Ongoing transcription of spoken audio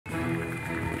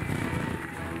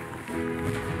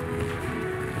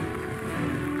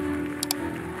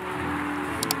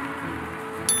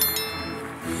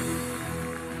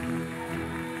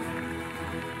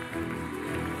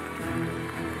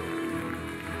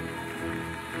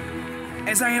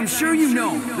As I am sure you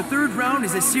know, the third round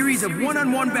is a series of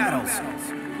one-on-one battles.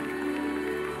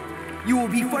 You will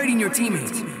be fighting your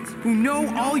teammates, who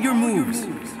know all your moves.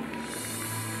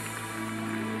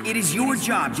 It is your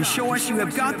job to show us you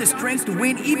have got the strength to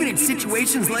win even in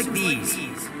situations like these.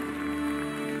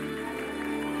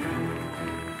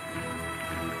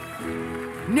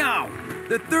 Now,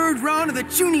 the third round of the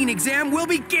Chunin exam will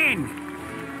begin!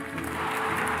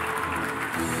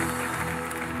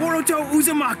 Boruto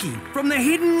Uzumaki from the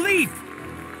Hidden Leaf!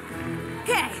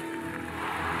 Hey!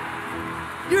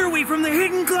 Yuri from the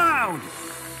Hidden Cloud!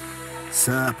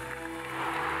 Sup?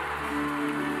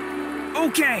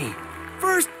 Okay,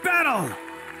 first battle!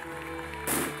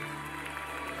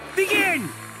 Begin!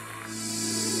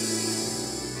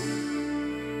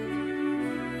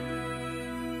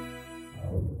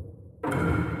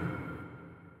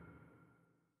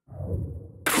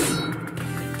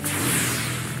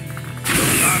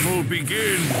 Battle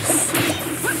begins!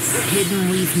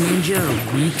 Hidden Leaf Ninja or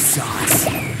weak sauce?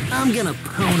 I'm gonna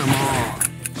pwn them all.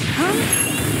 Huh?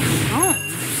 Oh.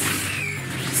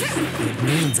 It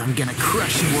means I'm gonna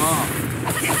crush you all.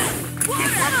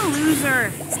 What a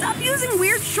loser! Stop using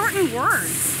weird shortened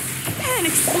words. An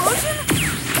explosion?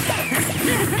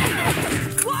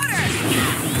 Water!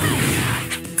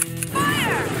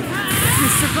 Fire! You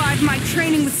survived my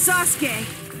training with Sasuke.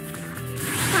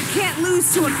 I can't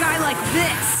lose to a guy like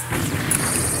this.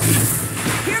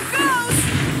 Here goes!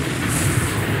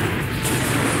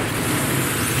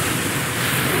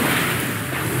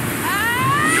 Ah!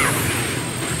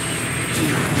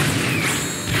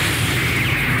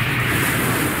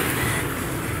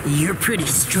 You're pretty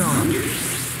strong.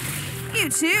 You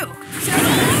too.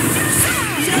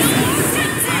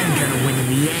 I'm gonna win in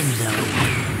the end, though.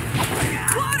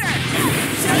 Water!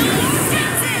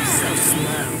 So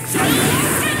slow.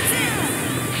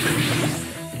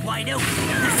 Wide open.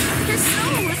 You're so...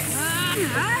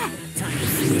 Time to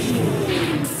finish.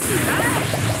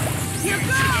 Here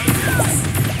goes!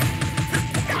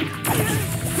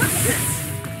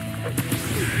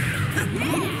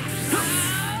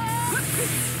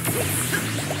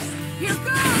 Here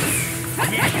goes!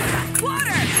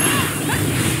 Water!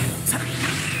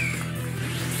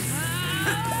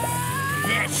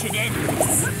 That should end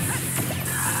this.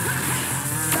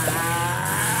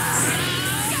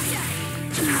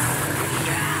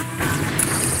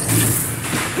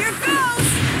 Here goes!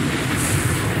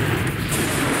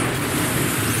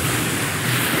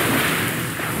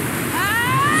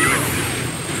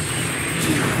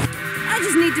 I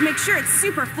just need to make sure it's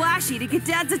super flashy to get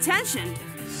Dad's attention.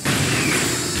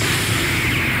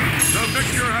 The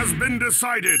victor has been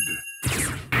decided!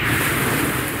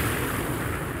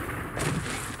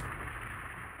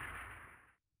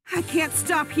 I can't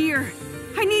stop here.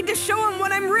 I need to show him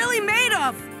what I'm really made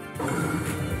of.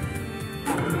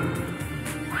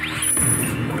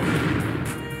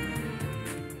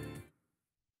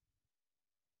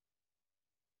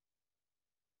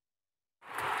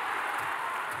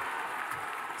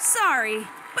 Sorry,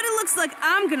 but it looks like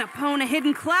I'm gonna pwn a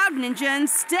hidden cloud ninja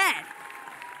instead.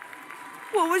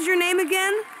 What was your name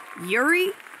again?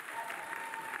 Yuri?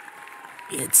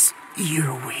 It's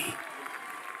Yuri.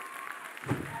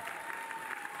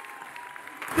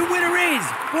 The winner is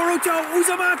Boruto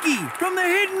Uzumaki from the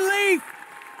Hidden Leaf!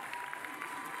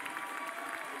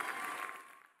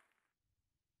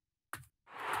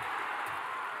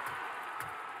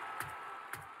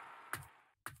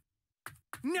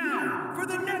 Now, for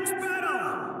the next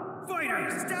battle!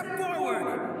 Fighters, step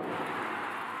forward!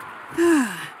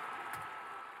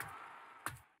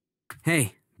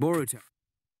 Hey, Boruto.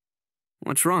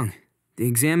 What's wrong? The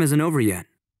exam isn't over yet.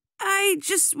 I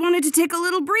just wanted to take a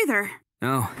little breather.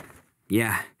 Oh,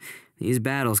 yeah. These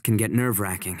battles can get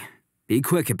nerve-wracking. Be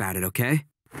quick about it, okay?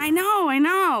 I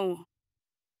know.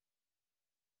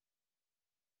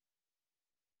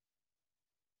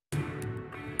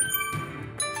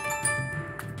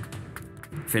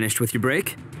 Finished with your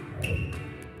break?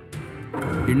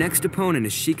 Your next opponent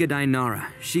is Shikadai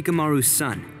Nara, Shikamaru's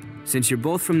son. Since you're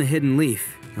both from the Hidden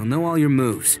Leaf, he'll know all your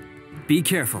moves. Be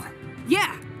careful.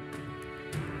 Yeah.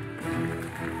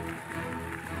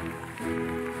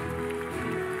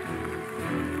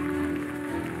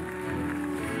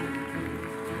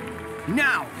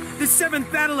 Now, the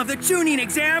 7th battle of the Chunin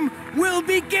exam will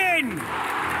begin!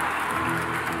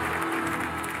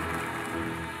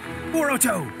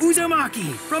 Boruto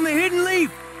Uzumaki from the Hidden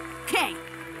Leaf! Okay.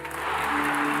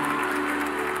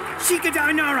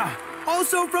 Shikadai Nara,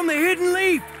 also from the Hidden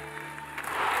Leaf!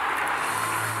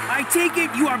 I take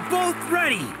it you are both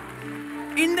ready.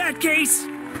 In that case,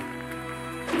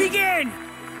 begin!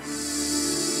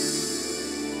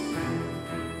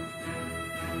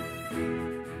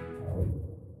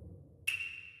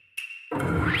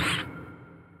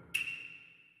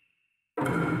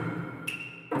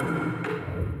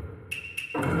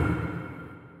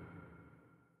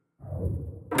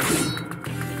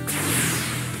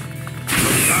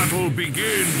 battle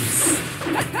begins.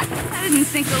 I didn't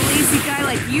think a lazy guy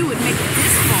like you would make it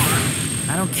this far.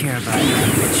 I don't care about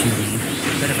that, Chunin,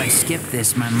 but if I skip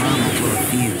this, my mom will blow a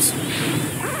fuse.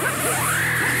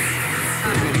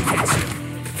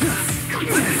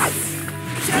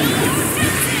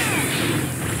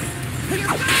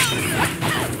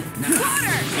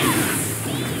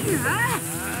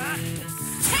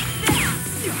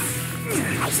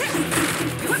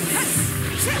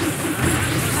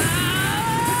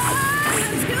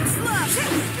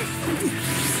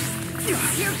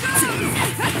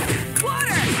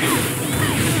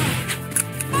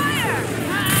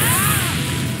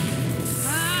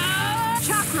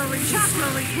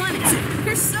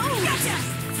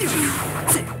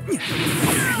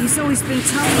 He's always been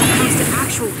tough when it comes to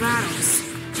actual battles.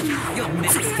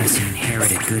 Guess he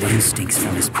inherited good instincts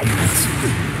from his parents.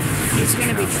 He's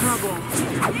gonna be trouble.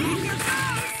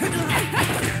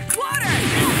 Water!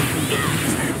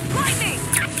 Lightning!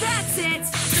 That's it!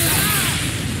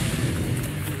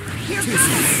 Here goes!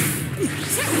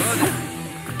 Water!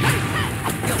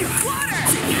 Water!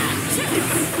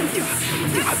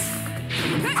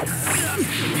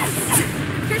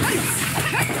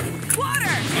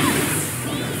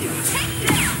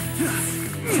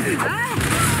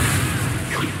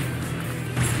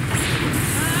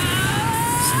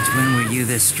 Since when were you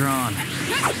this strong?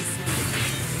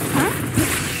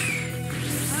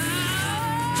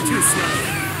 Too slow.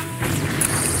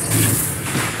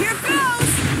 Here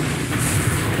goes!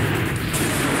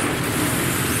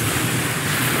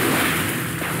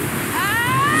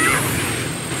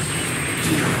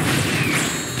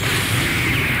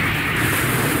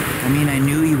 I mean, I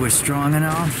knew you were strong and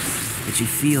all, but you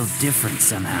feel different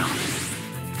somehow.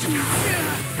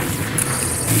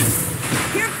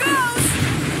 Here goes!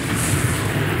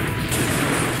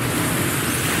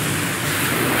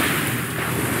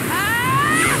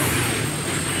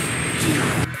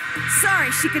 Sorry,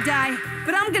 Shikadai,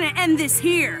 but I'm gonna end this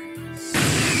here.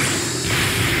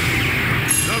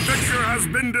 The victor has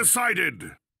been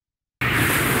decided.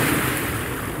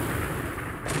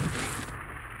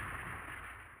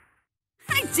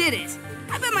 I did it!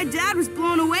 I bet my dad was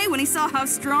blown away when he saw how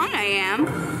strong I am.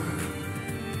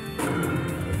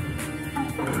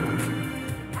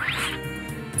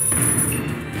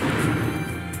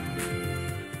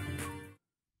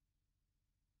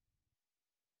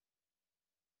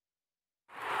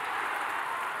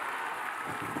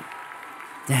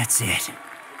 That's it.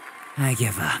 I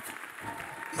give up.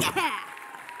 Yeah!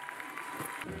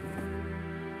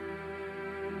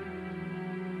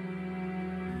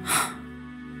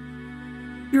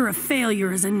 You're a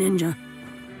failure as a ninja.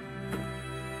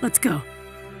 Let's go.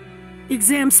 The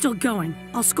exam's still going.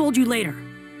 I'll scold you later.